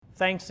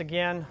Thanks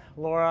again,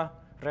 Laura,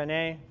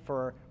 Renee,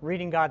 for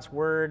reading God's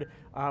Word.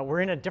 We're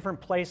in a different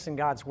place in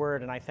God's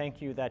Word, and I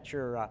thank you that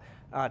you're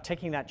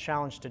taking that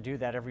challenge to do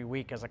that every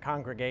week as a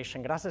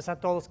congregation. Gracias a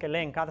todos que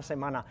leen cada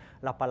semana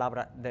la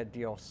palabra de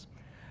Dios.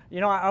 You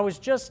know, I was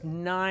just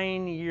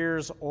 9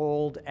 years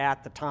old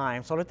at the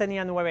time. Solo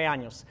tenía 9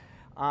 años.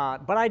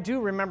 But I do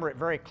remember it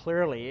very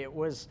clearly. It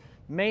was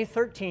May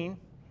 13,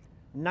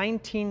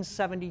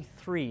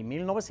 1973.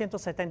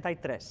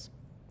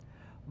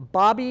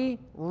 Bobby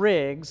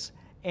Riggs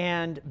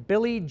and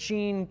Billie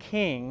Jean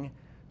King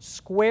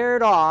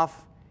squared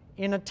off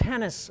in a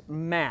tennis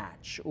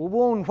match.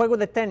 Hubo un juego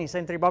de tenis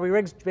entre Bobby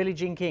Riggs and Billie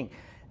Jean King.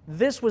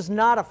 This was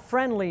not a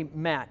friendly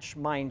match,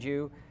 mind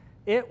you.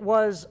 It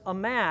was a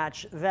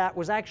match that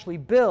was actually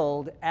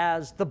billed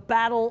as the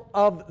Battle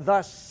of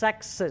the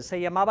Sexes.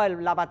 Se llamaba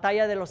la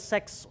Batalla de los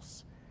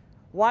Sexos.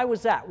 Why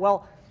was that?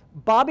 Well,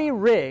 Bobby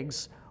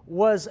Riggs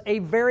was a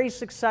very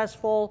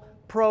successful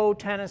pro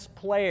tennis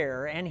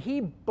player, and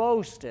he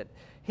boasted,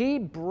 he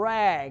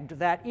bragged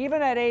that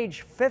even at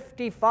age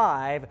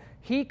 55,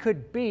 he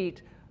could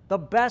beat the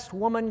best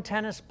woman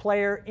tennis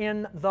player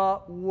in the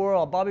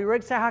world. Bobby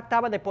Riggs se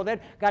jactaba de poder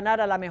ganar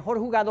a la mejor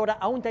jugadora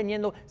aún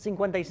teniendo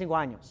 55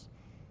 años.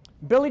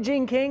 Billie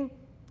Jean King,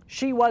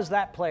 she was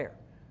that player.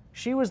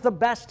 She was the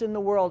best in the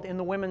world in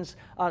the women's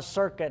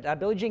circuit.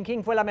 Billie Jean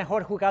King fue la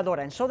mejor jugadora.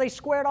 And so they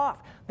squared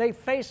off. They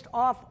faced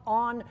off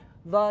on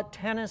the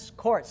tennis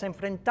court. Se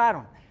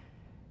enfrentaron.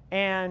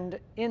 And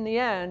in the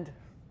end,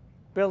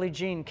 Billie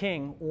Jean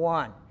King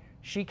won.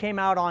 She came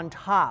out on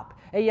top.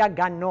 Ella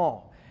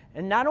ganó.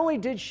 And not only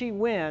did she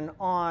win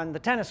on the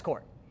tennis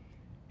court,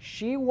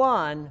 she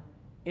won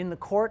in the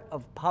court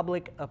of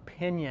public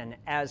opinion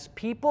as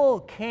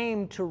people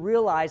came to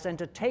realize and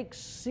to take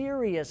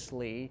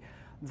seriously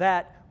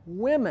that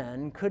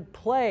women could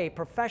play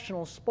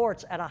professional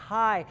sports at a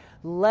high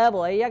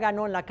level. Ella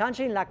ganó en la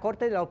cancha y en la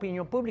corte de la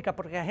opinión pública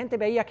porque la gente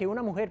veía que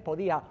una mujer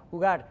podía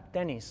jugar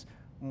tenis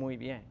muy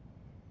bien.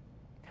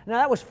 Now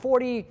that was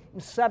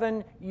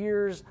 47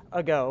 years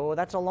ago.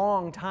 That's a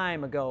long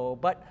time ago.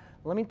 But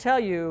let me tell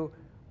you,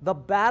 the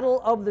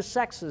battle of the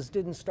sexes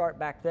didn't start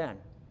back then.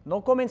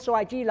 No comenzó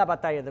allí la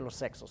batalla de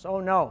los sexos. Oh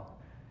no.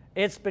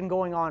 It's been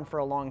going on for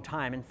a long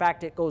time. In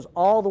fact, it goes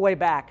all the way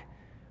back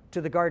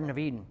to the Garden of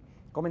Eden.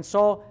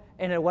 Comenzó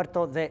en el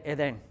huerto de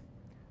Edén.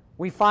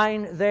 We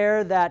find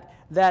there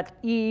that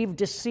Eve,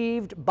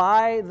 deceived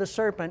by the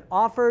serpent,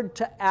 offered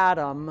to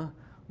Adam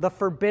the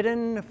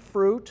forbidden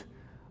fruit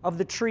of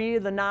the tree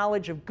of the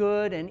knowledge of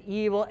good and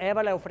evil.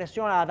 Eva le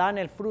ofreció a Adán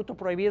el fruto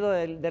prohibido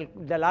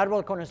del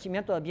árbol del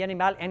conocimiento de bien y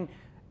mal, and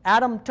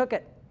Adam took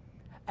it.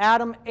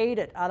 Adam ate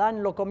it.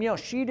 Adán lo comió.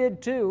 She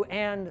did too,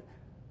 and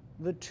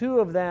the two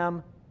of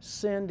them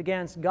sinned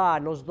against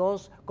God. Los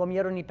dos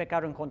comieron y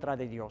pecaron en contra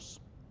de Dios.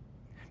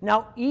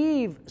 Now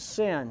Eve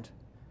sinned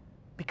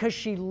because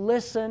she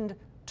listened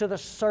to the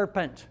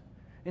serpent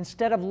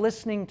instead of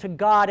listening to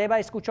God. Eva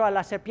escuchó a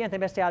la serpiente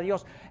en vez de a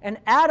Dios. And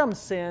Adam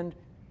sinned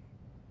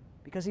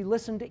because he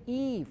listened to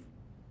Eve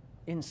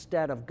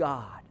instead of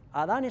God.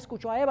 Adán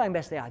escuchó a Eva en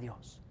vez de a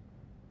Dios.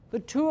 The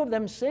two of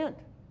them sinned.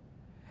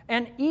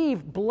 And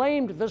Eve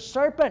blamed the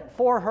serpent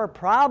for her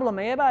problem.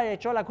 Eva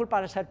echó la culpa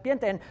a la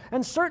serpiente,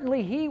 and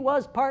certainly he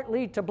was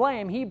partly to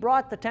blame. He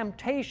brought the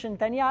temptation,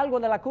 tenía algo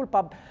de la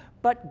culpa.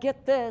 But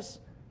get this,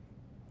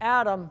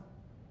 Adam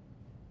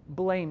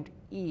blamed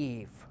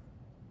Eve,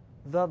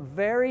 the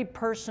very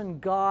person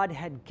God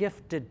had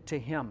gifted to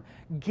him,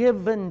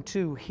 given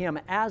to him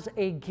as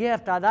a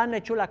gift. Adán le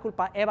echó la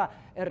culpa a Eva,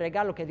 el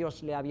regalo que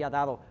Dios le había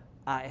dado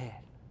a él.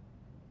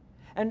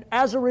 And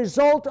as a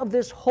result of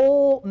this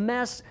whole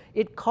mess,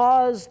 it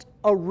caused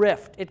a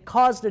rift. It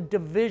caused a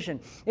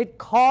division. It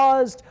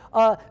caused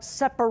a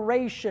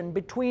separation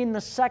between the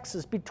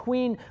sexes,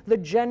 between the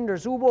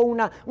genders. Hubo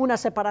una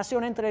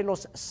separación entre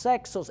los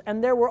sexos.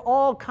 And there were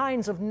all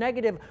kinds of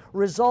negative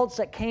results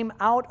that came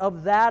out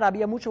of that.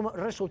 Había muchos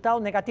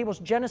resultados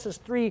negativos. Genesis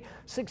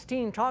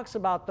 3:16 talks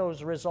about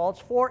those results.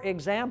 For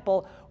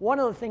example, one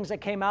of the things that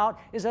came out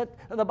is that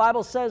the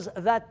Bible says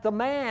that the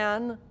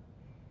man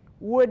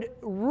would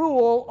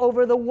rule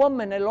over the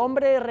woman. El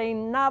hombre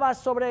reinaba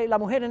sobre la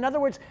mujer. In other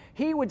words,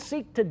 he would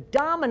seek to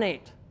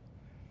dominate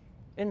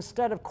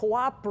instead of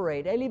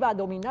cooperate. Él iba a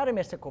dominar en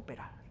vez de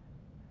cooperar.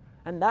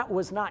 And that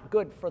was not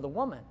good for the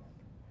woman.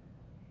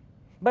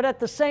 But at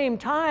the same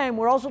time,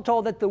 we're also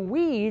told that the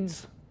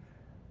weeds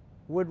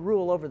would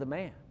rule over the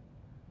man.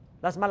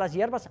 Las malas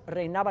hierbas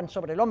reinaban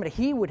sobre el hombre.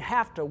 He would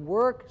have to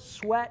work,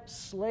 sweat,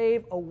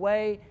 slave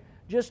away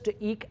just to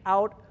eke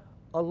out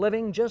a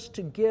living, just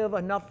to give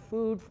enough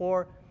food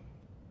for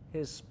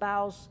his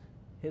spouse,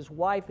 his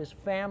wife, his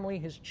family,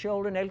 his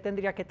children. Él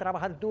tendría que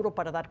trabajar duro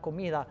para dar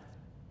comida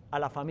a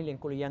la familia,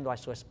 incluyendo a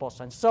su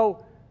esposa. And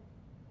so,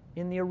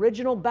 in the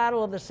original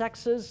battle of the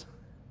sexes,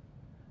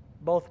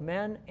 both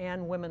men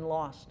and women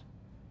lost.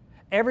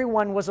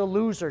 Everyone was a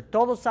loser.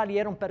 Todos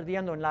salieron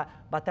perdiendo en la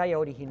batalla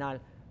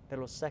original de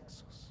los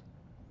sexos.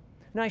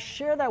 And I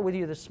share that with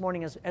you this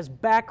morning as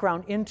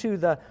background into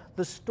the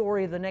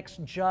story of the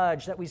next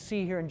judge that we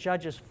see here in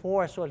Judges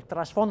 4, so el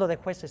trasfondo de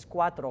Jueces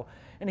 4.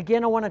 And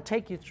again, I want to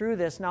take you through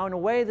this. Now, in a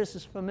way, this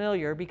is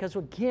familiar because,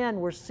 again,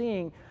 we're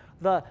seeing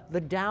the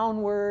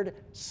downward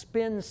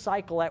spin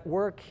cycle at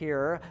work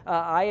here.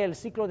 Hay el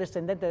ciclo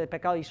descendente del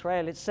pecado de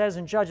Israel. It says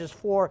in Judges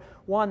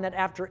 4:1 that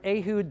after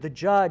Ehud the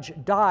judge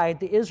died,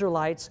 the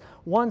Israelites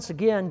once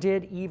again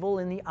did evil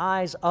in the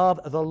eyes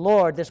of the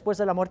Lord. Después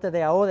de la muerte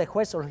de Ahod de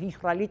juez, los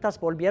israelitas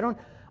volvieron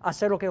a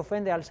hacer lo que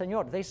ofende al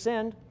Señor. They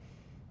sinned.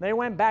 They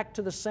went back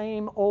to the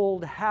same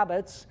old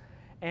habits.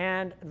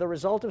 And the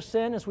result of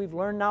sin, as we've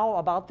learned now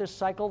about this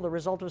cycle, the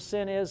result of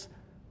sin is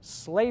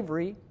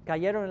slavery.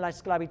 Cayeron en la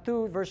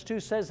esclavitud. Verse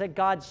 2 says that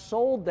God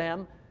sold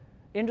them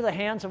into the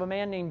hands of a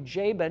man named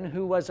Jabin,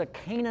 who was a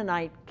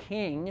Canaanite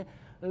king.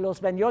 Los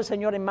vendió el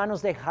Señor en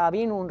manos de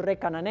Jabín, un rey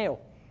cananeo.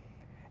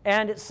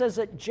 And it says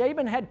that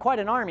Jabin had quite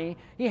an army.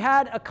 He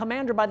had a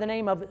commander by the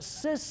name of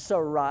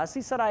Sisera.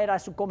 Sisera era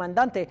su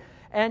comandante.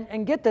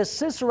 And get this,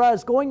 Sisera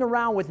is going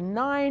around with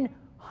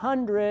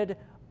 900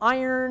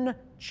 iron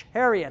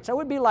chariots. That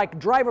would be like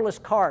driverless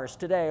cars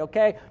today,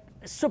 okay?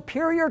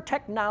 Superior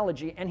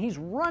technology, and he's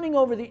running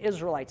over the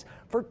Israelites.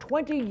 For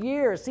 20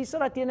 years,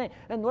 Sisera tiene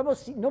 900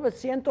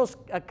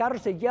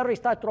 carros de hierro y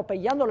está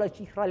atropellando a los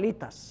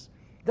israelitas.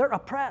 They're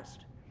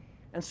oppressed.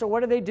 And so what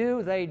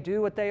do? They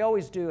do what they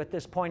always do at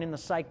this point in the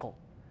cycle.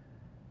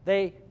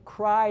 They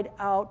cried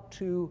out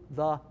to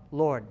the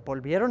Lord.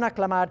 Volvieron a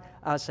clamar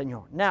al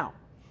Señor. Now,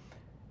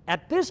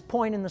 at this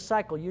point in the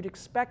cycle, you'd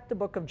expect the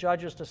book of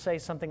Judges to say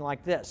something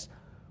like this.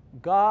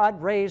 God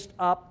raised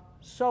up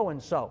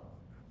so-and-so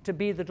to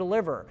be the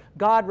deliverer.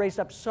 God raised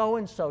up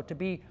so-and-so to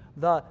be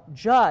the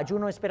judge.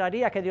 Uno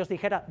esperaría que Dios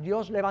dijera,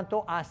 Dios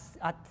levantó a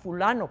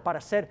fulano para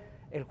ser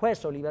el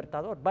juez o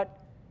libertador. But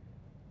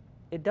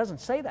it doesn't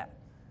say that.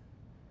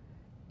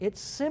 It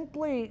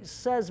simply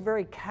says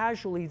very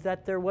casually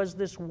that there was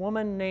this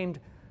woman named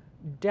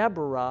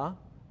Deborah,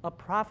 a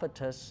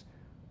prophetess,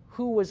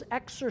 who was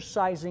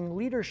exercising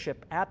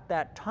leadership at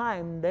that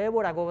time.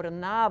 Deborah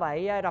gobernaba,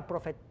 ella era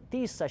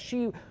profetisa.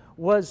 She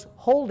was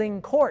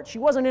holding court. She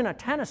wasn't in a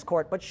tennis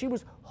court, but she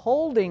was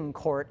holding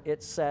court,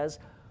 it says,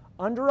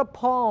 under a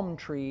palm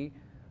tree,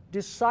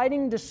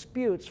 deciding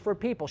disputes for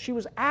people. She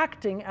was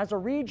acting as a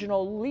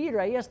regional leader.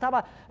 Ella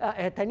estaba,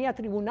 tenía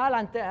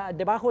tribunal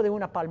debajo de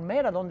una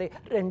palmera donde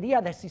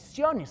rendía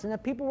decisiones, and the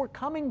people were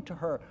coming to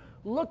her,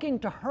 looking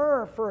to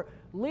her for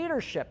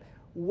leadership.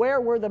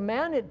 Where were the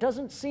men? It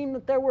doesn't seem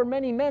that there were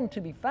many men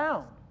to be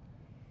found.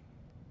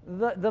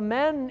 The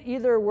men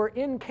either were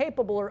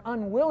incapable or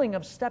unwilling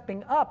of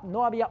stepping up.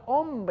 No había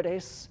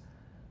hombres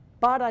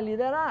para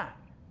liderar.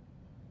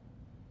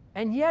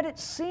 And yet it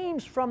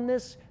seems from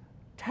this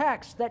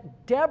text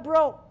that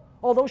Deborah,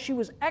 although she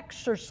was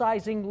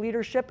exercising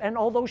leadership and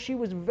although she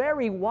was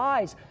very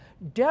wise,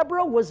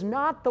 Deborah was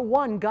not the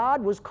one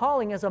God was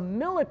calling as a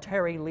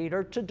military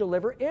leader to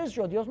deliver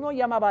Israel. Dios no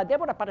llamaba a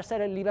Deborah para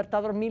ser el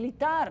libertador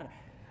militar.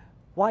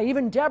 Why,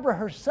 even Deborah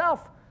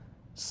herself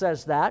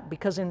says that,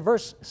 because in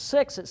verse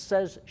 6 it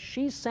says,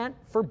 she sent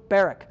for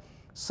Barak,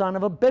 son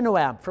of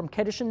Abinoam, from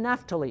Kedesh and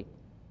Naphtali.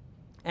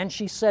 And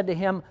she said to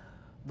him,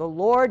 the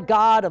Lord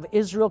God of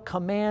Israel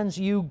commands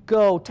you,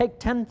 go, take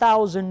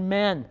 10,000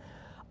 men.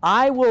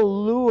 I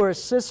will lure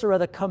Sisera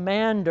the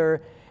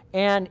commander,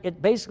 and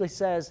it basically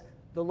says,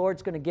 the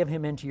Lord's going to give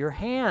him into your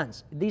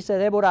hands. Dice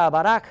Débora a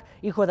Barak,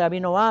 hijo de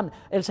Abinoam,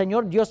 el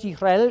Señor Dios de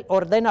Israel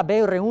ordena,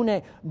 ve y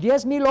reúne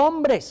 10,000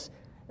 hombres.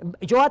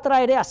 Yo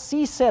atraeré a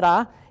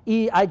Sisera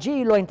y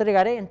allí lo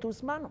entregaré en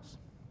tus manos.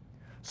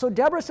 So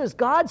Deborah says,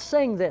 God's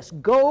saying this,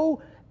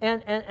 go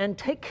and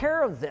take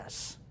care of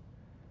this.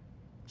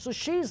 So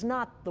she's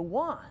not the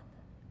one.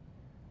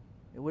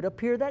 It would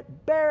appear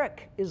that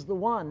Barak is the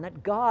one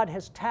that God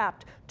has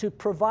tapped to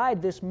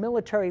provide this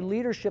military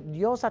leadership.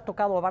 Dios ha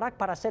tocado a Barak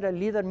para ser el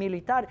líder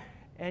militar.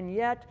 And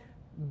yet,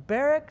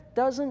 Barak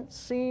doesn't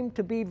seem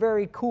to be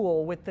very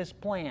cool with this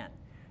plan.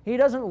 He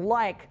doesn't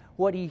like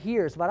what he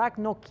hears. Barak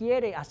no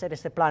quiere hacer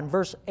este plan.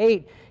 Verse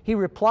 8, he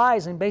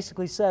replies and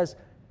basically says,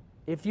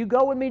 if you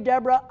go with me,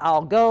 Deborah,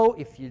 I'll go.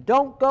 If you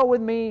don't go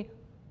with me,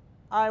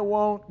 I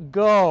won't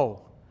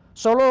go.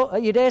 Solo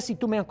iré si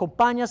tú me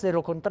acompañas, de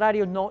lo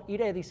contrario no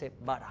iré, dice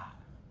Barak.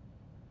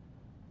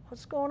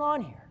 What's going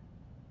on here?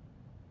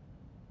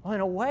 Well,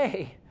 in a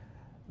way,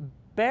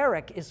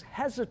 Barak is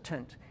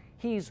hesitant.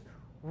 He's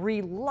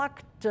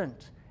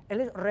reluctant.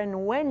 Él es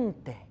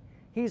renuente.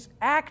 He's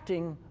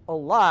acting a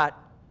lot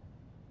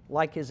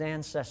like his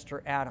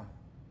ancestor Adam.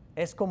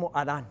 Es como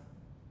Adán.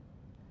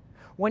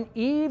 When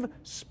Eve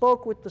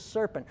spoke with the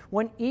serpent,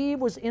 when Eve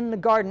was in the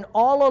garden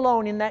all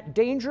alone in that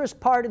dangerous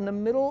part in the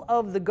middle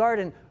of the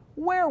garden,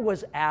 where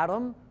was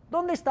Adam?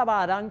 ¿Dónde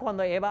estaba Adán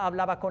cuando Eva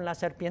hablaba con la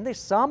serpiente?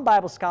 Some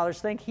Bible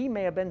scholars think he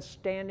may have been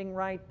standing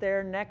right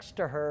there next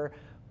to her,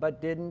 but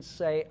didn't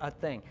say a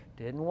thing.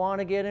 Didn't want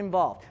to get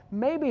involved.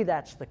 Maybe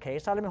that's the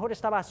case. A lo mejor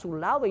estaba a su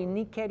lado y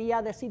ni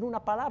quería decir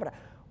una palabra.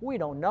 We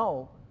don't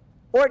know.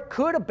 Or it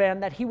could have been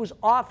that he was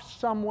off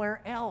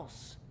somewhere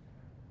else,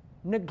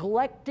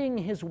 neglecting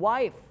his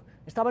wife,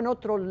 Estaba en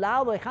otro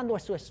lado dejando a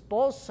su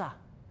esposa.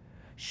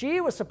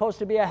 She was supposed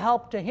to be a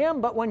help to him,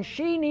 but when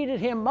she needed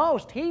him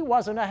most, he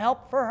wasn't a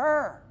help for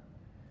her.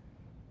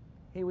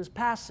 He was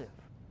passive.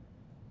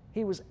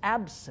 He was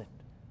absent.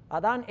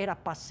 Adán era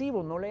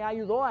pasivo, no le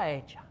ayudó a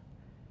ella.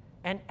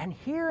 And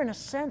here, in a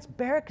sense,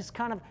 Barak is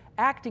kind of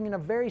acting in a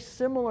very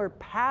similar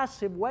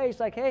passive way. He's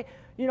like, hey,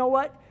 you know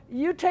what?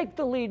 You take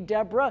the lead,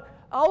 Deborah.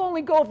 I'll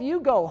only go if you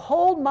go.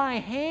 Hold my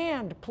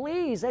hand,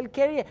 please. Él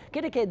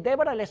quiere que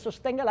Deborah le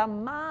sostenga la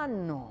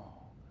mano.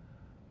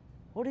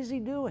 What is he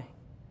doing?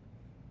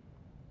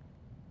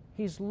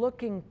 He's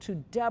looking to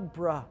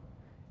Deborah,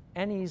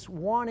 and he's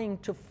wanting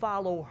to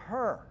follow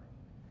her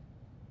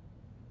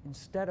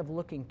instead of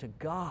looking to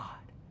God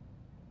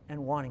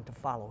and wanting to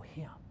follow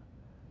him.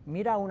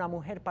 Mira a una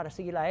mujer para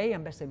seguirla a ella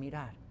en vez de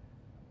mirar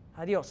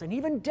a Dios. And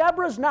even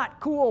Deborah's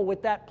not cool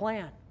with that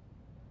plan.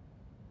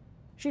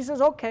 She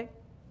says, okay,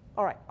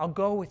 all right, I'll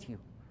go with you.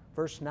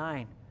 Verse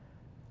 9.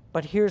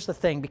 But here's the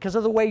thing. Because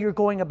of the way you're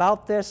going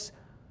about this,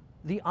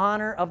 the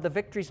honor of the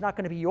victory is not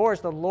going to be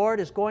yours. The Lord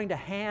is going to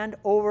hand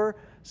over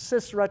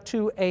Sisera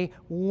to a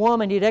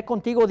woman. Iré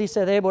contigo,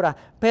 dice Débora,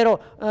 pero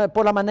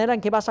por la manera en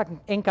que vas a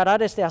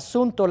encarar este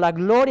asunto, la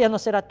gloria no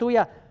será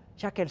tuya,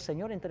 ya que el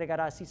Señor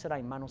entregará a Sisera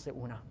en manos de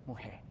una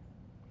mujer.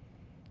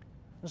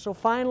 And so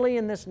finally,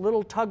 in this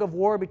little tug of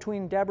war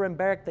between Deborah and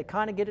Barak, they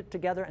kind of get it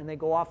together and they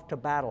go off to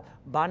battle.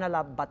 Van a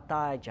la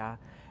batalla.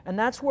 And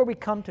that's where we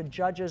come to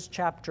Judges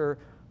chapter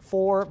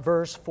 4,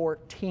 verse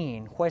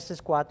 14.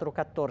 Jueces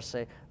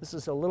 4:14. This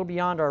is a little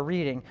beyond our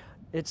reading.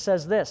 It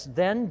says this,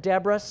 Then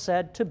Deborah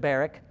said to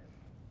Barak,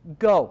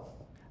 Go.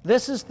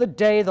 This is the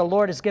day the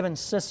Lord has given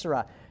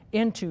Sisera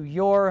into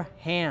your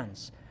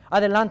hands.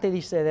 Adelante,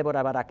 dice Deborah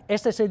a Barak.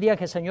 Este es el día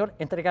que el Señor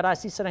entregará a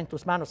Sisera en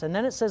tus manos. And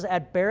then it says,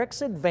 At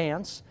Barak's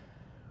advance,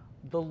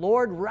 the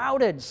Lord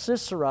routed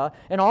Sisera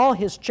and all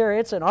his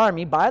chariots and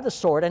army by the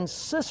sword, and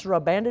Sisera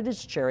abandoned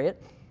his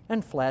chariot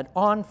and fled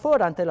on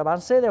foot. Ante el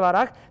avance de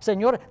Barak,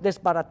 Señor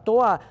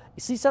desbarató a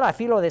Sisera a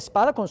filo de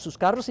espada con sus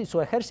carros y su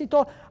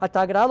ejército, a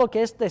tal grado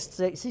que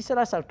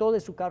Sisera saltó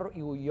de su carro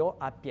y huyó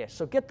a pie.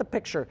 So get the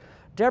picture.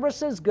 Deborah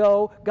says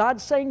go,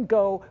 God's saying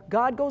go,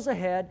 God goes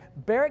ahead,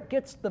 Barak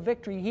gets the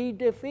victory, he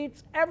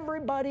defeats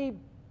everybody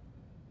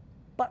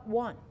but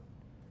one.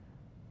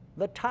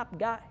 The top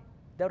guy.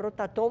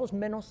 Derrota a todos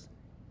menos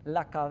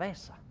la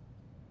cabeza.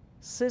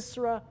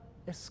 Sisera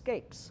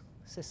escapes.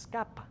 Se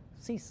escapa.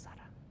 Sisera.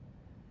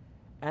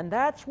 And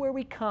that's where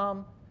we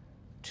come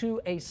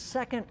to a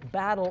second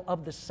battle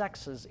of the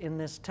sexes in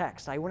this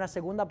text. Hay una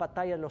segunda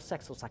batalla de los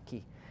sexos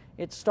aquí.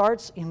 It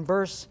starts in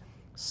verse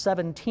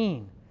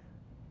 17.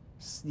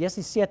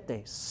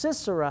 17.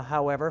 Sisera,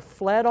 however,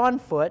 fled on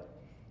foot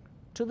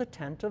to the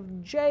tent of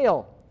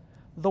Jael,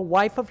 the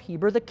wife of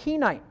Heber the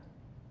Kenite,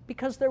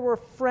 because there were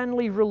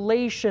friendly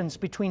relations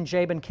between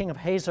Jabin, king of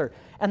Hazor,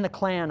 and the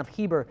clan of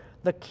Heber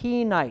the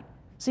Kenite.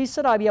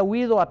 Sisera había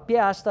huido a pie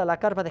hasta la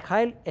carpa de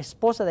Jael,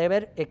 esposa de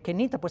Heber el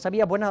Kenita, pues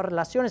había buenas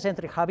relaciones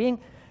entre Jabín,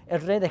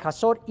 el rey de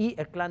Hazor, y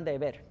el clan de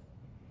Heber.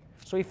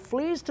 So he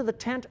flees to the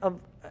tent of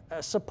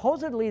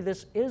supposedly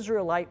this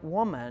Israelite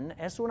woman,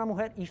 es una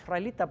mujer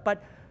israelita,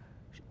 but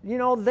you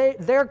know,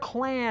 their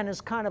clan has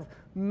kind of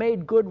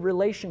made good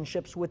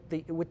relationships with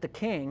the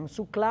king.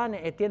 Su clan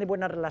tiene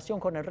buena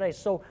relación con el rey.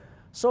 So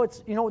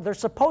it's, you know, they're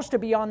supposed to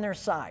be on their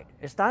side.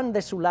 Están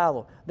de su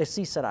lado, de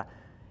Sisera.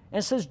 And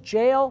it says,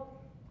 Jael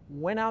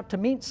went out to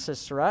meet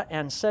Sisera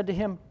and said to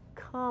him,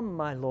 Come,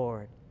 my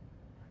lord.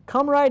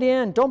 Come right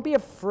in. Don't be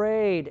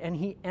afraid. And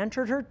he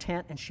entered her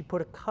tent and she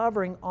put a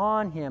covering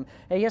on him.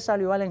 Ella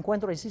salió al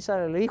encuentro y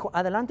Sisera le dijo,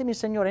 Adelante, mi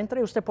señor,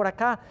 entre usted por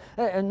acá.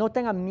 No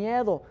tenga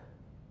miedo.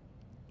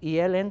 Y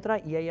él entra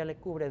y ella le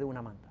cubre de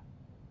una manta.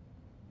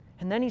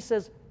 And then he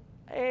says,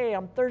 Hey,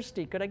 I'm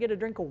thirsty. Could I get a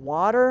drink of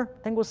water?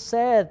 Tengo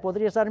sed.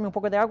 ¿Podrías darme un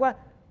poco de agua?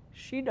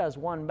 She does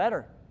one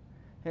better.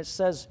 It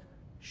says,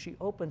 she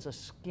opens a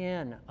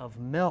skin of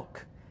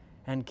milk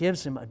and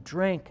gives him a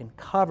drink and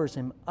covers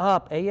him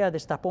up. Ella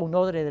destapó un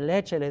odre de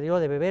leche, le dio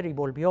de beber y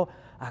volvió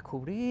a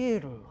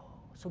cubrirlo.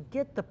 So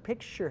get the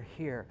picture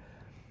here.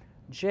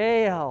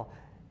 Jael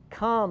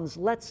comes,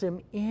 lets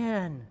him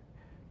in,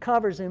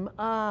 covers him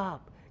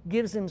up,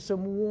 gives him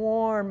some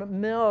warm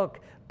milk,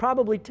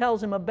 probably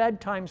tells him a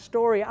bedtime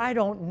story. I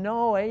don't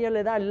know. Ella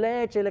le da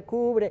leche, le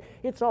cubre.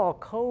 It's all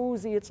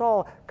cozy. It's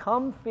all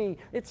comfy.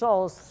 It's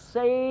all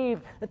safe.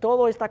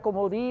 Todo está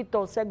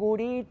comodito,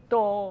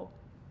 segurito.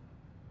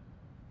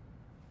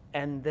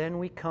 And then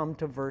we come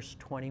to verse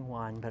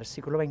 21,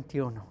 versículo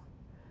 21.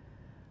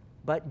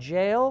 But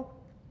Jael,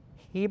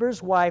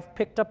 Heber's wife,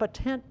 picked up a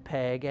tent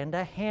peg and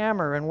a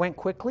hammer and went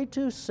quickly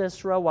to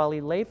Sisera while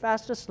he lay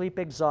fast asleep,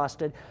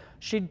 exhausted.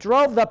 She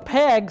drove the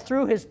peg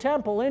through his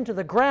temple into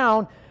the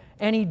ground,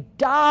 and he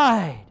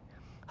died.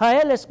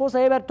 Jael, la esposa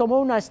de Heber,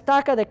 tomó una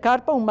estaca de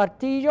carpa, un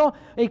martillo,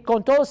 y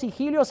con todo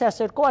sigilio se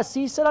acercó a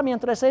Sisera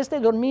mientras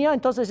éste dormía.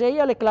 Entonces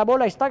ella le clavó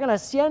la estaca en la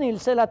sien y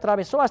se la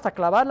atravesó hasta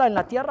clavarla en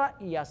la tierra,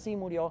 y así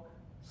murió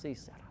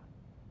Sisera.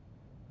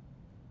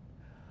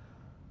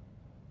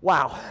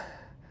 Wow.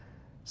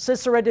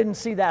 Sisera didn't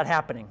see that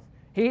happening.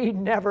 He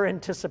never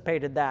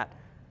anticipated that.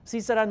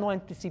 Sisera no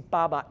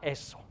anticipaba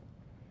eso.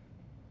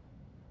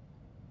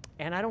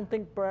 And I don't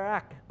think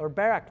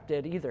Barak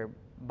did either.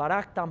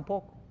 Barak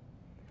tampoco.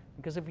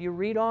 Because if you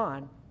read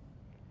on,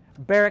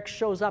 Barak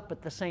shows up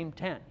at the same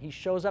tent. He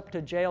shows up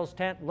to Jael's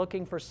tent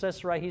looking for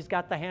Sisera. He's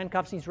got the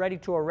handcuffs. He's ready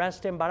to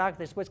arrest him. Barak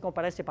después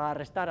comparece para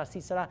arrestar a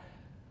Sisera.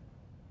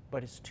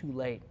 But it's too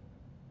late.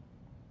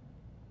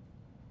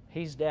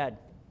 He's dead.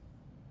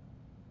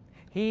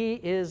 He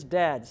is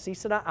dead.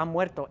 Sisera ha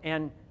muerto.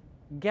 And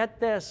get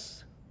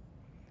this,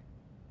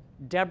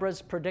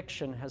 Deborah's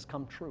prediction has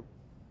come true.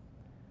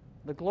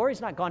 The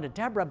glory's not gone to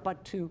Deborah,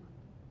 but to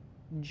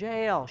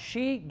Jael.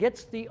 She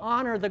gets the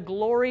honor, the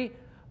glory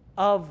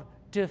of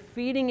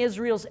defeating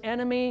Israel's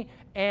enemy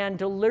and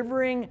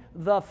delivering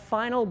the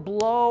final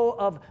blow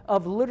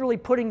of literally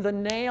putting the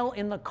nail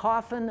in the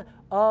coffin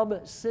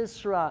of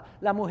Sisera.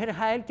 La mujer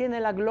Jael tiene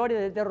la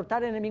gloria de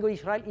derrotar al enemigo de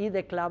Israel y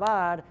de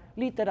clavar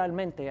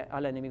literalmente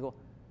al enemigo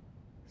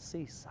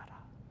Sisera.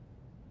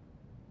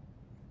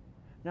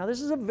 Now,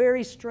 this is a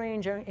very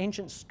strange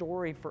ancient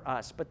story for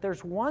us, but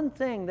there's one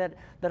thing that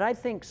I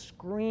think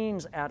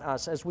screams at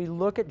us as we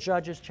look at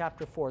Judges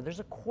chapter 4.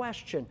 There's a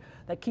question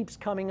that keeps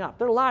coming up.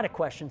 There are a lot of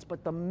questions,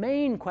 but the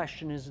main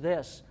question is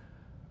this: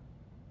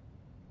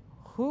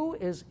 who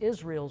is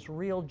Israel's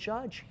real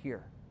judge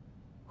here?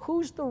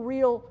 Who's the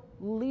real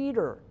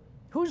leader?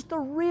 Who's the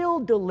real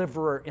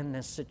deliverer in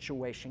this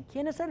situation?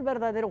 ¿Quién es el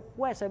verdadero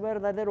juez, el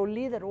verdadero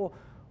líder o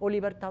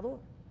libertador?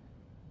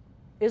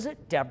 Is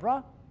it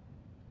Deborah?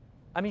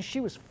 I mean, she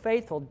was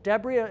faithful.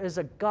 Deborah is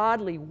a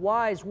godly,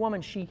 wise woman.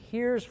 She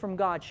hears from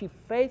God. She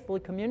faithfully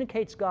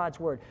communicates God's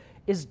word.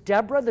 Is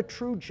Deborah the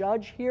true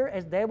judge here?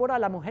 ¿Es Débora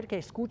la mujer que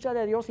escucha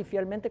de Dios y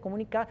fielmente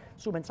comunica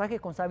su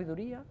mensaje con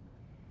sabiduría?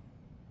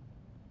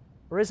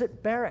 Or is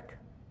it Barak?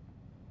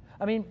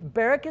 I mean,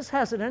 Barak is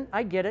hesitant.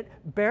 I get it.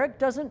 Barak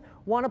doesn't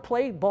want to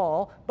play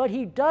ball, but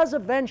he does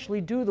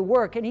eventually do the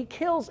work, and he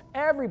kills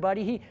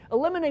everybody. He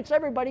eliminates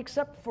everybody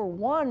except for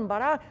one.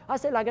 Barak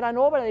hace la gran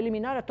obra de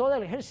eliminar a todo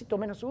el ejército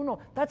menos uno.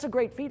 That's a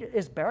great feat.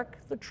 Is Barak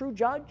the true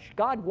judge?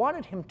 God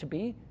wanted him to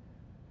be.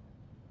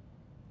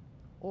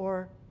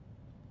 Or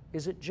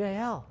is it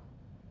Jael,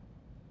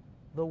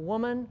 the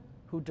woman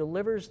who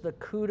delivers the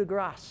coup de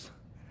grace,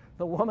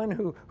 the woman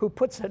who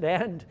puts an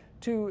end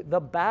to the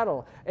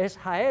battle? Es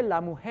Jael,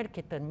 la mujer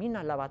que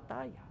termina la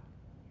batalla.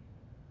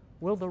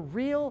 Will the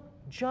real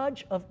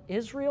judge of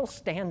Israel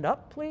stand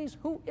up, please?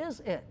 Who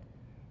is it?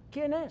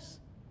 ¿Quién es?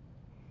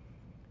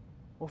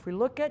 Well, if we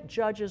look at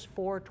Judges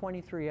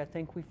 4:23, I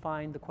think we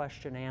find the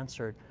question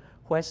answered.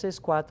 Jueces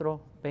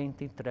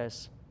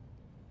 4:23.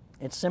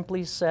 It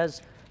simply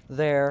says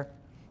there,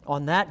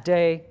 on that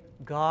day,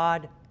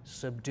 God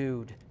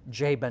subdued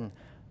Jabin,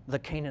 the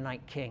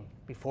Canaanite king,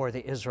 before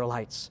the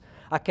Israelites.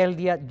 Aquel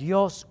día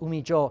Dios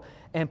humilló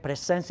en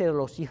presencia de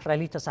los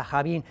israelitas a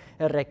Jabín,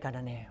 el rey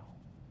cananeo.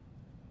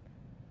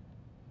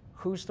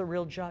 Who's the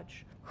real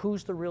judge?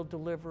 Who's the real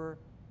deliverer?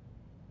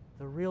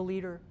 The real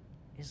leader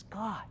is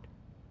God.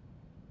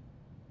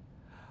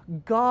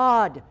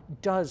 God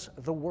does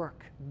the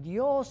work.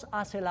 Dios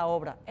hace la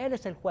obra. Él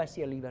es el juez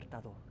y el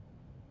libertador.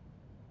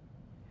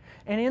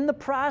 And in the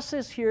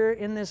process here,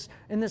 in this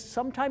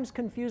sometimes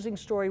confusing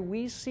story,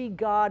 we see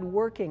God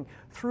working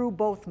through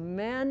both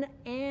men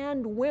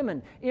and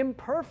women,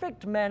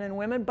 imperfect men and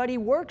women, but He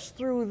works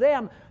through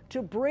them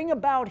to bring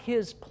about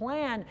His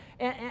plan.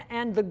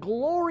 And the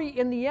glory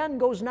in the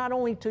end goes not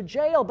only to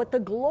Jael, but the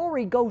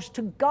glory goes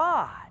to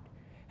God.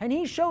 And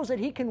He shows that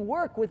He can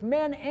work with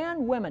men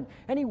and women.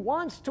 And He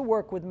wants to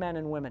work with men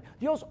and women.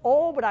 Dios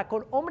obra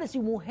con hombres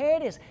y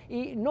mujeres.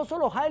 Y no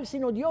solo Jael,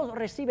 sino Dios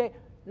recibe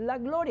la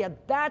gloria.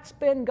 That's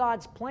been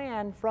God's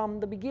plan from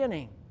the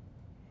beginning.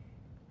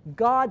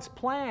 God's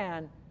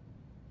plan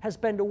has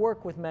been to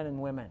work with men and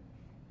women.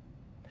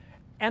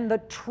 And the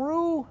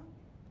true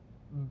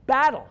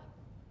battle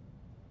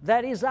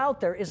that is out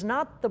there is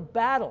not the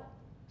battle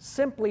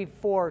simply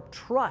for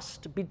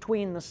trust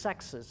between the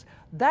sexes.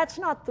 That's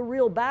not the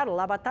real battle.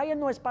 La batalla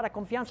no es para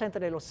confianza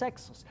entre los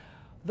sexos.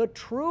 The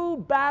true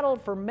battle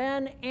for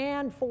men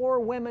and for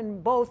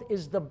women both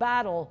is the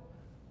battle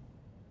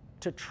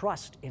to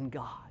trust in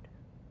God.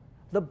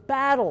 The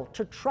battle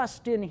to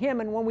trust in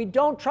Him. And when we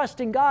don't trust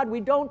in God,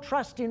 we don't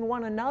trust in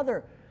one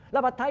another.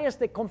 La batalla es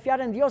de confiar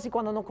en Dios, y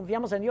cuando no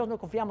confiamos en Dios, no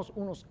confiamos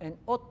unos en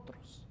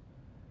otros.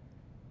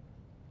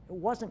 It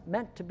wasn't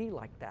meant to be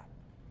like that.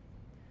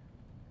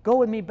 Go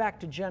with me back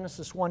to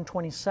Genesis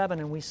 1:27,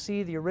 and we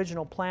see the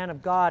original plan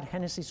of God.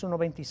 Génesis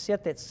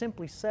 1:27, it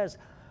simply says,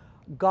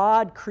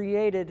 God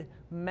created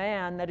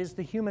man, that is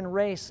the human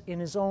race, in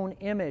His own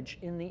image.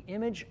 In the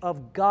image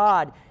of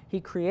God, He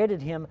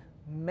created him.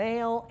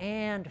 Male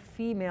and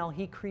female,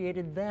 He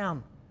created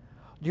them.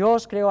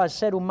 Dios creó al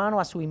ser humano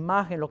a su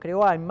imagen, lo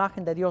creó a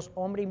imagen de Dios,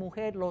 hombre y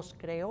mujer los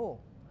creó.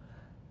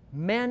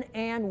 Men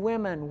and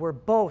women were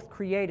both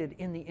created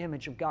in the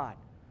image of God.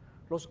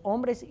 Los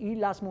hombres y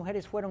las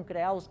mujeres fueron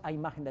creados a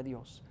imagen de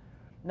Dios.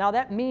 Now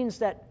that means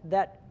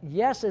that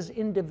yes, as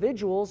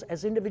individuals,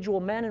 as individual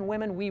men and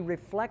women, we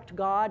reflect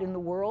God in the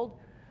world,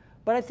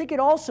 but I think it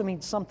also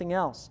means something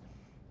else.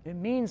 It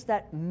means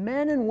that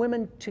men and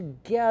women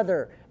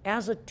together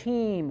as a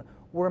team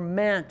were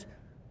meant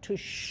to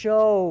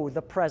show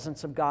the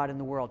presence of God in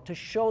the world, to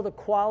show the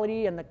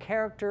quality and the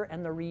character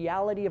and the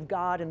reality of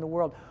God in the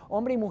world.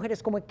 Hombres y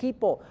mujeres como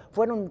equipo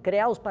fueron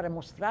creados para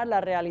mostrar la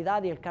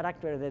realidad y el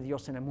carácter de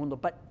Dios en el mundo.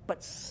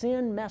 But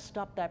sin messed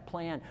up that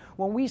plan.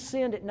 When we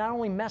sinned, it not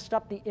only messed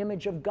up the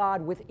image of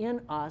God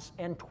within us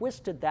and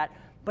twisted that,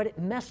 but it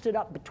messed it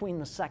up between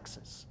the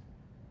sexes.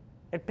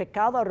 El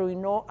pecado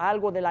arruinó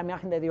algo de la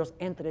imagen de Dios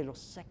entre los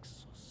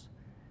sexos.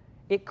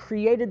 It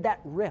created that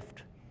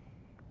rift.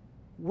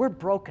 We're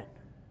broken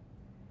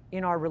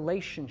in our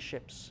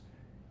relationships,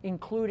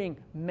 including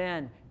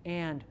men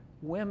and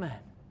women.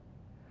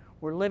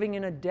 We're living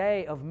in a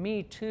day of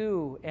Me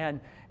Too and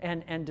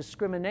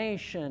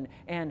discrimination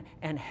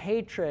and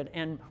hatred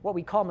and what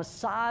we call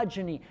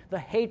misogyny, the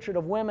hatred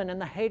of women and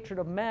the hatred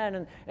of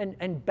men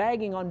and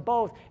bagging on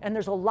both. And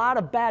there's a lot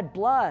of bad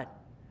blood.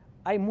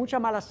 Hay mucha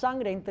mala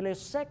sangre entre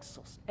los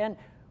sexos. And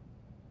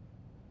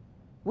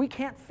we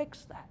can't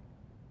fix that.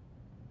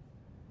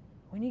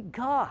 We need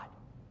God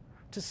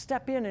to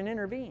step in and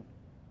intervene.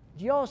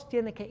 Dios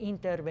tiene que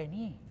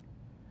intervenir.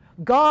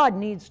 God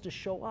needs to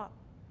show up.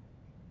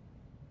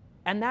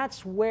 And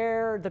that's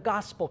where the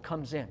gospel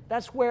comes in.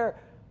 That's where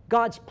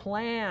God's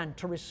plan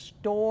to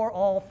restore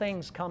all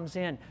things comes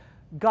in.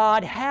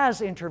 God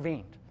has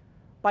intervened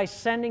by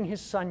sending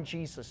His Son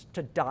Jesus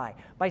to die,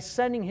 by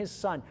sending His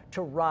Son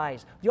to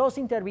rise. Dios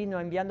intervino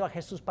enviando a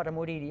Jesús para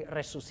morir y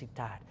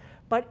resucitar.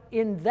 But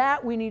in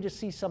that we need to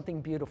see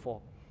something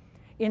beautiful.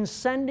 In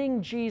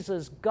sending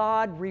Jesus,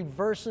 God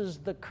reverses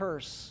the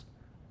curse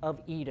of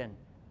Eden.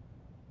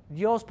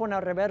 Dios pone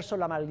al reverso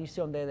la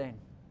maldición de Edén.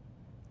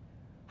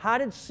 How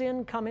did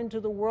sin come into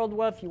the world?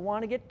 Well, if you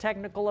want to get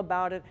technical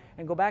about it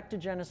and go back to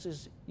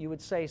Genesis, you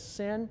would say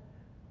sin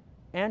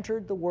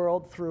entered the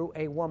world through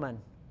a woman,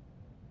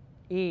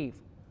 Eve.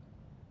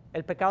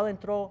 El pecado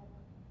entró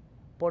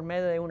por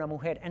medio de una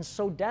mujer. And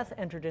so death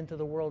entered into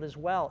the world as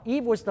well.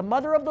 Eve was the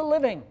mother of the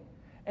living,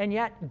 and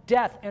yet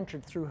death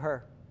entered through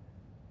her.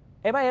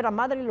 Eva era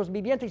madre de los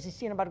vivientes y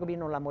sin embargo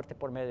vino la muerte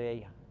por medio de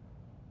ella.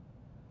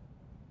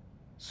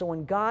 So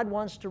when God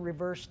wants to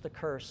reverse the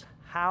curse,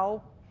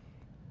 how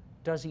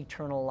does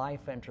eternal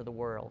life enter the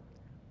world?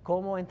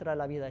 ¿Cómo entra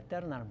la vida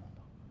eterna al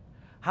mundo?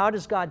 How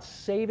does God's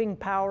saving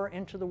power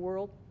enter the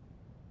world?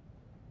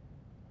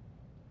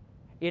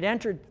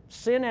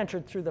 Sin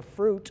entered through the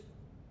fruit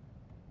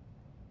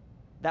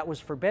that was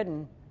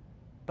forbidden,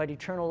 but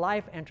eternal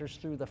life enters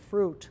through the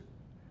fruit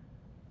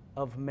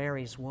of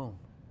Mary's womb.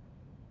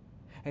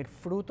 El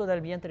fruto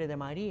del vientre de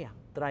María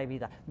trae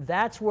vida.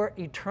 That's where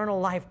eternal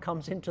life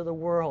comes into the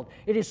world.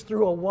 It is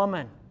through a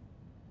woman,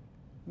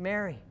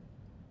 Mary.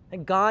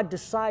 And God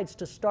decides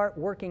to start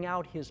working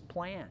out His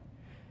plan.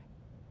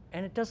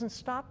 And it doesn't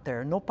stop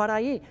there. No para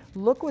ahí.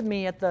 Look with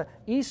me at the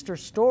Easter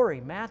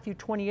story, Matthew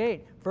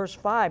 28, verse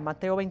 5,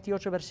 Mateo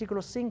 28,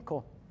 versículo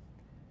 5.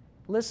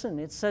 Listen,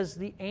 it says,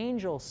 the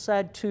angel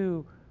said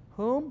to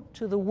whom?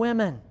 To the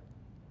women.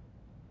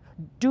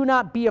 Do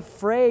not be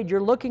afraid.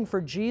 You're looking for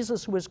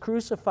Jesus who was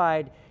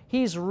crucified.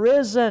 He's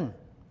risen.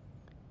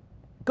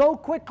 Go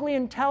quickly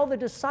and tell the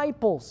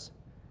disciples.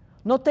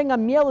 No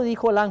tengan miedo,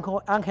 dijo el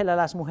ángel a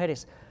las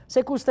mujeres.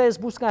 Sé que ustedes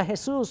buscan a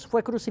Jesús,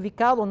 fue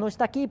crucificado, no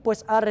está aquí,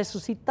 pues ha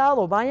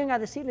resucitado. Vayan a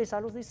decirles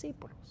a los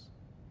discípulos.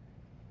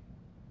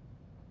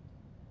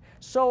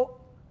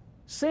 So,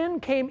 sin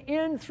came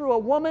in through a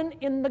woman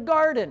in the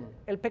garden.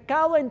 El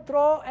pecado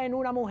entró en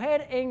una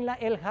mujer en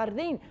el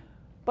jardín.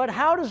 But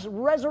how does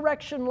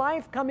resurrection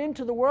life come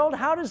into the world?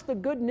 How does the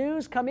good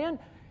news come in?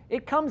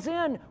 It comes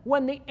in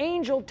when the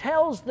angel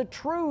tells the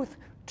truth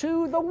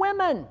to the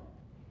women.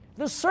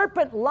 The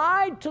serpent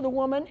lied to the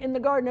woman in the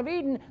Garden of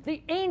Eden.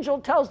 The angel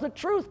tells the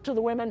truth to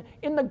the women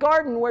in the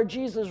garden where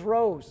Jesus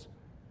rose.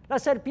 La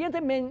serpiente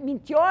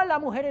mintió a la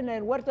mujer en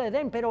el huerto de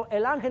Edén, pero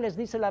el ángel les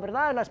dice la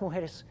verdad a las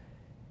mujeres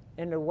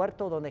en el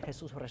huerto donde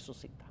Jesús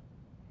resucita.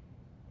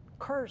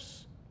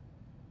 Curse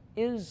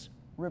is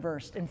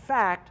reversed. In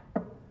fact,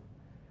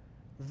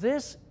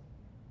 this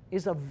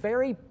is a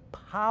very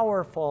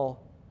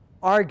powerful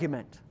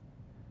argument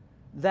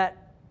that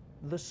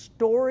the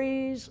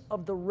stories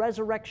of the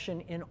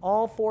resurrection in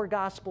all four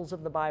Gospels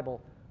of the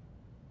Bible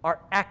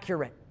are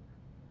accurate.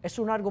 Es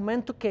un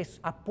argumento que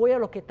apoya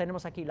lo que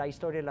tenemos aquí, la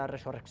historia de la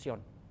resurrección.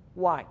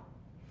 Why?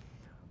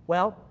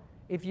 Well,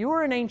 if you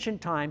were in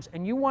ancient times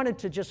and you wanted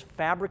to just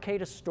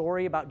fabricate a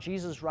story about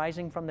Jesus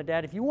rising from the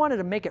dead, if you wanted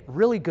to make it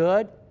really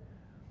good,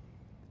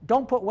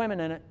 don't put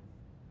women in it.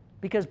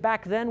 Because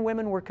back then,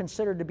 women were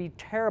considered to be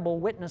terrible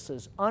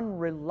witnesses,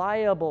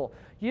 unreliable.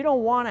 You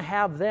don't want to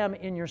have them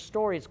in your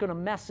story. It's going to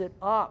mess it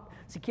up.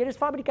 Si quieres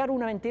fabricar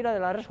una mentira de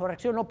la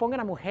resurrección, no pongan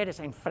a mujeres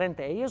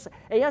enfrente.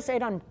 Ellas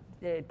eran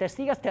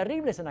testigas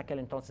terribles en aquel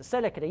entonces. Se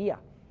le creía.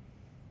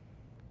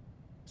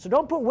 So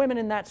don't put women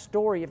in that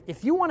story.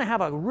 If you want to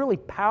have a really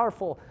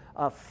powerful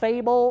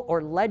fable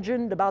or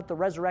legend about the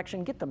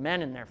resurrection, get the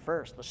men in there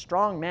first, the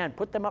strong men.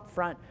 Put them up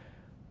front.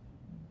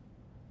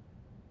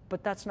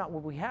 But that's not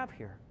what we have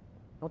here.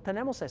 No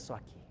tenemos eso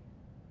aquí.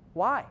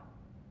 Why?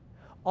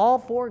 All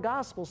four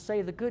Gospels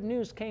say the good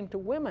news came to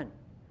women.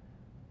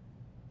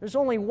 There's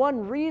only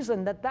one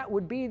reason that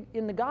would be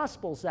in the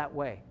Gospels that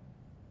way.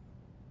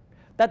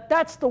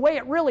 That's the way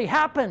it really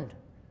happened.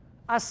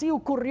 Así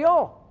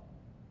ocurrió.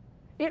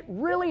 It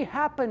really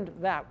happened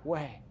that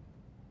way.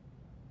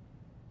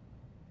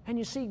 And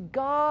you see,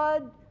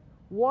 God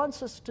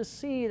wants us to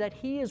see that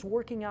He is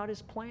working out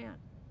His plan.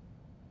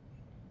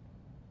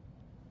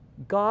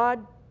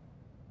 God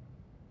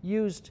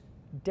used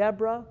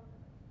Deborah,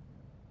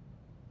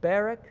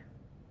 Barak,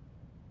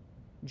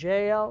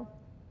 Jael,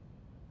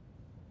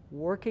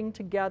 working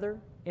together,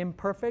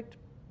 imperfect,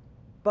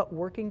 but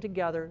working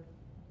together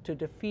to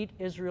defeat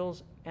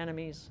Israel's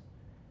enemies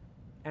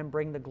and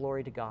bring the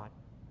glory to God.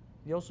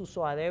 Dios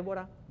usó a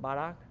Débora,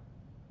 Barak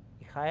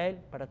y Jael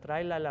para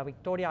traerle la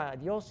victoria a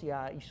Dios y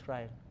a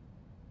Israel.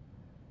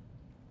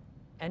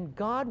 And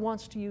God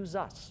wants to use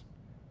us,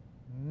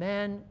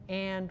 men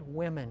and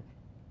women,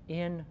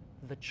 in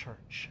the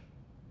church.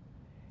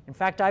 In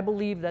fact, I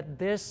believe that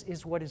this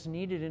is what is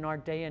needed in our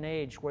day and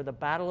age, where the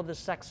battle of the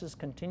sexes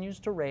continues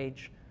to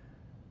rage.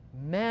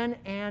 Men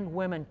and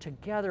women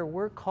together,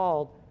 we're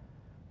called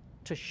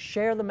to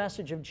share the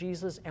message of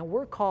Jesus, and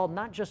we're called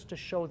not just to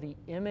show the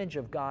image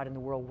of God in the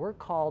world, we're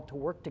called to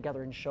work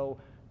together and show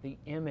the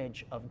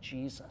image of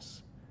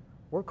Jesus.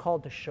 We're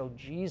called to show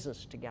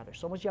Jesus together.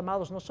 Somos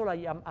llamados no solo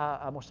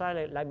a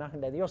mostrar la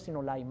imagen de Dios, sino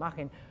la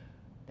imagen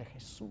de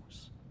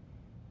Jesús.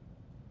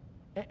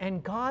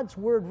 And God's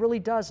Word really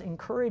does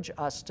encourage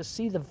us to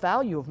see the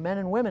value of men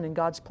and women in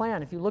God's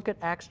plan. If you look at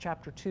Acts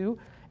chapter 2,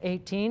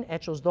 18,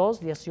 Hechos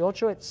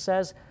 2:18, it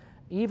says,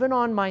 "Even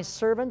on my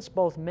servants,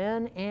 both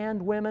men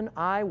and women,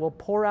 I will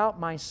pour out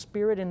my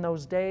Spirit in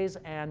those days,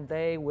 and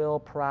they will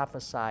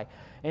prophesy.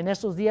 En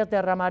esos días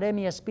derramaré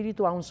mi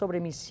Espíritu aún sobre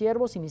mis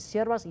siervos y mis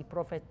siervas y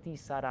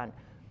profetizarán."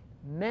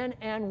 Men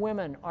and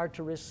women are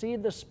to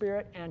receive the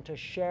Spirit and to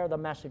share the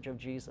message of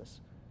Jesus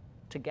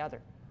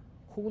together.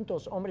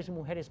 Juntos, hombres y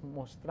mujeres,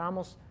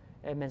 mostramos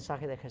el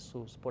mensaje de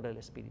Jesús por el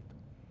Espíritu.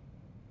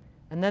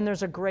 And then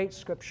there's a great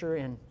scripture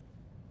in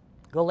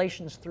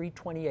Galatians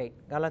 3:28,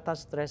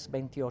 Gálatas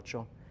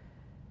 3:28.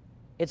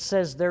 It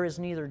says, "There is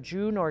neither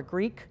Jew nor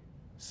Greek,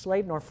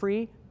 slave nor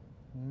free,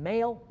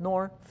 male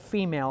nor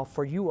female,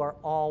 for you are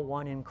all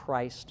one in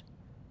Christ.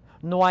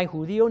 No hay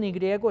judío ni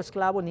griego,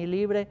 esclavo ni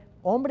libre,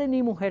 hombre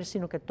ni mujer,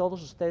 sino que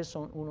todos ustedes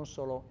son uno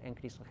solo en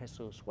Cristo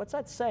Jesús." What's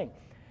that saying?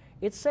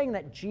 It's saying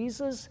that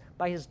Jesus,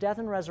 by His death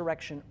and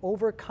resurrection,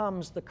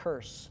 overcomes the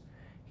curse.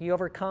 He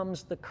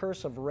overcomes the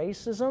curse of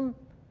racism.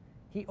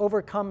 He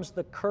overcomes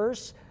the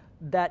curse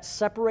that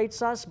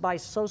separates us by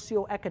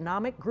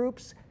socioeconomic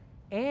groups.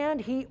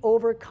 And He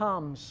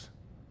overcomes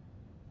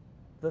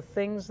the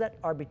things that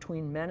are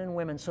between men and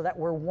women so that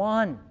we're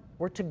one.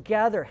 We're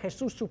together.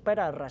 Jesús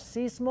supera el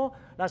racismo,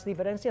 las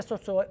diferencias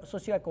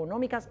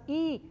socioeconómicas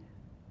y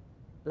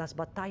las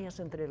batallas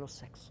entre los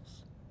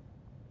sexos.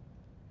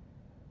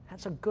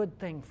 That's a good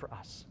thing for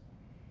us.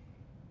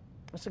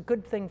 It's a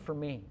good thing for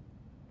me.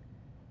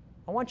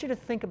 I want you to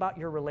think about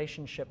your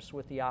relationships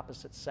with the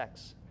opposite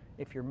sex.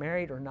 If you're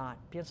married or not,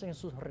 piensen en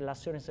sus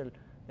relaciones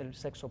del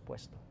sexo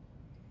opuesto.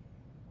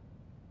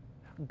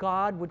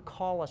 God would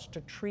call us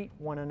to treat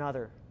one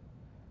another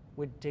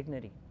with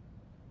dignity,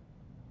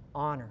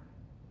 honor,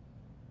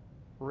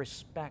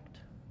 respect,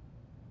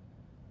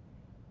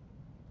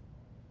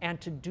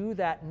 and to do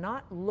that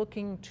not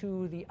looking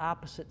to the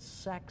opposite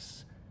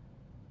sex,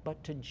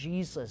 but to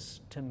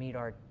Jesus to meet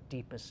our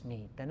deepest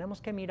need.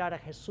 Tenemos que mirar a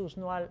Jesús,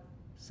 no al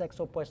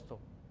sexo opuesto,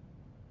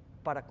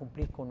 para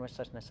cumplir con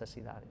nuestras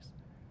necesidades.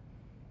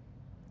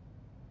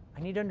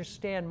 I need to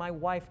understand my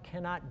wife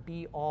cannot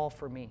be all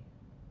for me.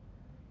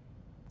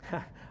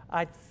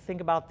 I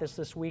think about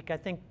this week. I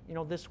think,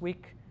 this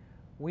week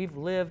we've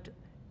lived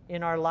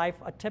in our life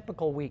a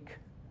typical week.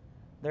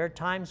 There are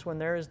times when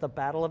there is the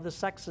battle of the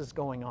sexes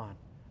going on.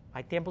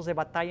 Hay tiempos de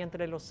batalla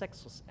entre los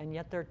sexos. And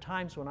yet there are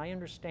times when I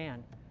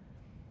understand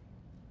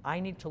I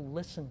need to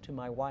listen to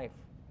my wife.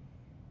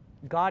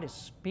 God is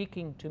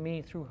speaking to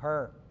me through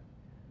her.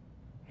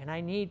 And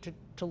I need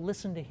to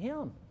listen to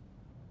Him.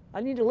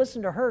 I need to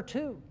listen to her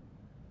too.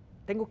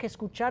 Tengo que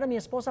escuchar a mi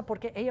esposa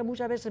porque ella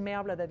muchas veces me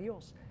habla de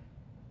Dios.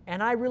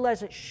 And I realize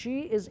that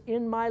she is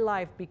in my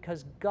life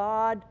because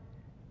God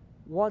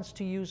wants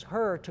to use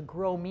her to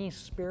grow me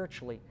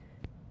spiritually.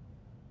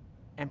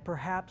 And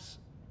perhaps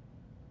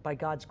by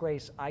God's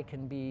grace, I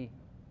can be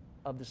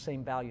of the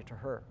same value to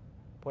her.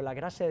 Por la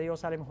gracia de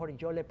Dios, a lo mejor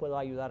yo le puedo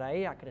ayudar a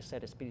ella a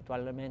crecer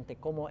espiritualmente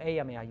como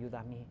ella me ayuda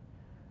a mí.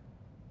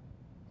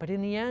 But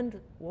in the end,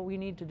 what we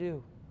need to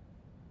do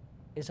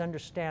is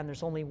understand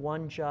there's only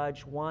one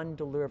judge, one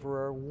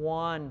deliverer,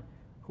 one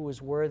who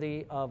is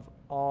worthy of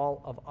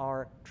all of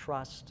our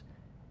trust,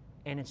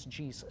 and it's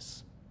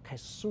Jesus.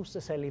 Jesús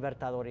es el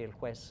libertador y el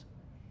juez.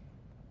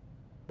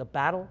 The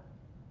battle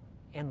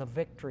and the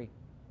victory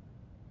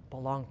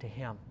belong to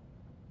Him.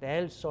 De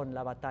Él son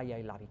la batalla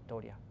y la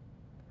victoria.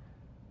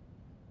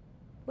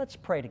 Let's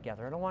pray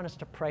together, and I want us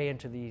to pray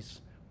into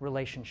these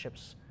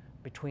relationships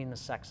between the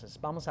sexes.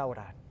 Vamos a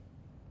orar.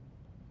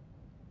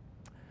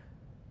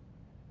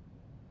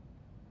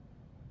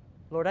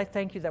 Lord, I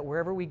thank you that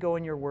wherever we go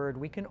in your word,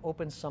 we can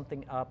open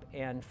something up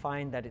and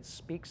find that it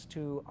speaks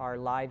to our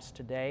lives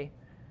today.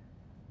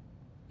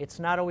 It's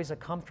not always a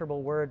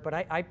comfortable word, but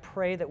I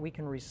pray that we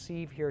can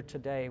receive here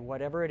today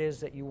whatever it is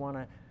that you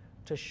want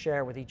to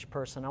share with each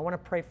person. I want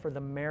to pray for the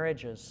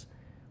marriages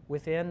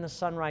within the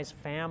Sunrise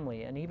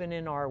family and even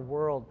in our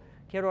world.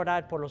 Quiero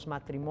orar por los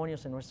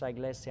matrimonios en nuestra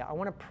iglesia. I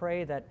want to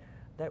pray that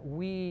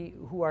we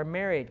who are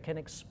married can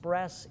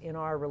express in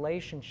our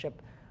relationship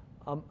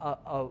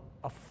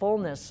a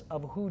fullness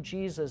of who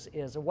Jesus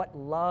is, of what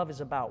love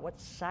is about, what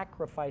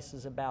sacrifice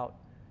is about.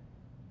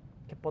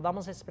 Que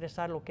podamos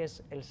expresar lo que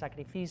es el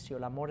sacrificio,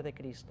 el amor de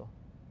Cristo.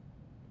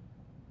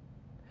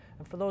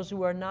 And for those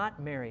who are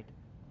not married,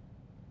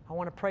 I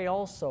want to pray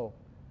also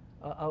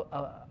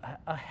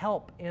a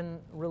help in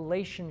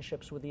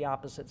relationships with the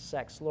opposite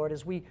sex. Lord,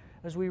 as we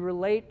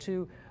relate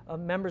to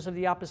members of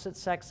the opposite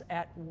sex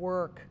at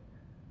work,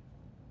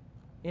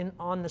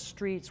 on the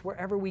streets,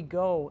 wherever we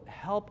go,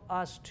 help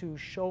us to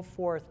show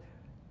forth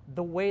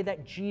the way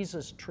that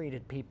Jesus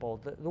treated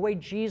people, the way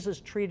Jesus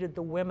treated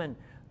the women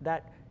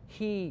that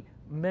he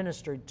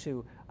ministered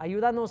to.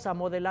 Ayúdanos a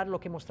modelar lo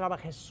que mostraba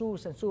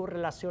Jesús en sus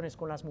relaciones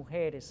con las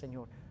mujeres,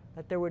 Señor.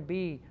 That there would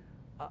be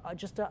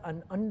just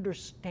an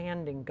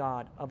understanding,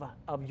 God,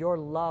 of your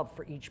love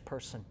for each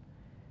person.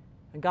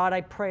 And God, I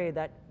pray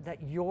that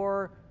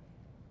your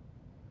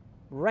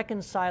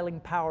reconciling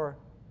power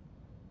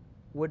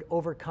would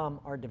overcome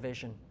our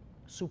division.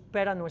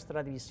 Supera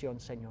nuestra división,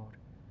 Señor.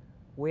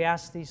 We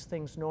ask these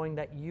things knowing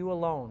that you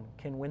alone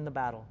can win the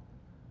battle,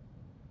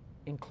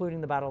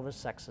 including the battle of the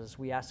sexes.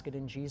 We ask it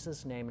in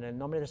Jesus' name. En el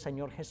nombre del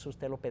Señor Jesús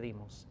te lo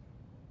pedimos.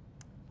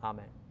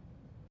 Amen.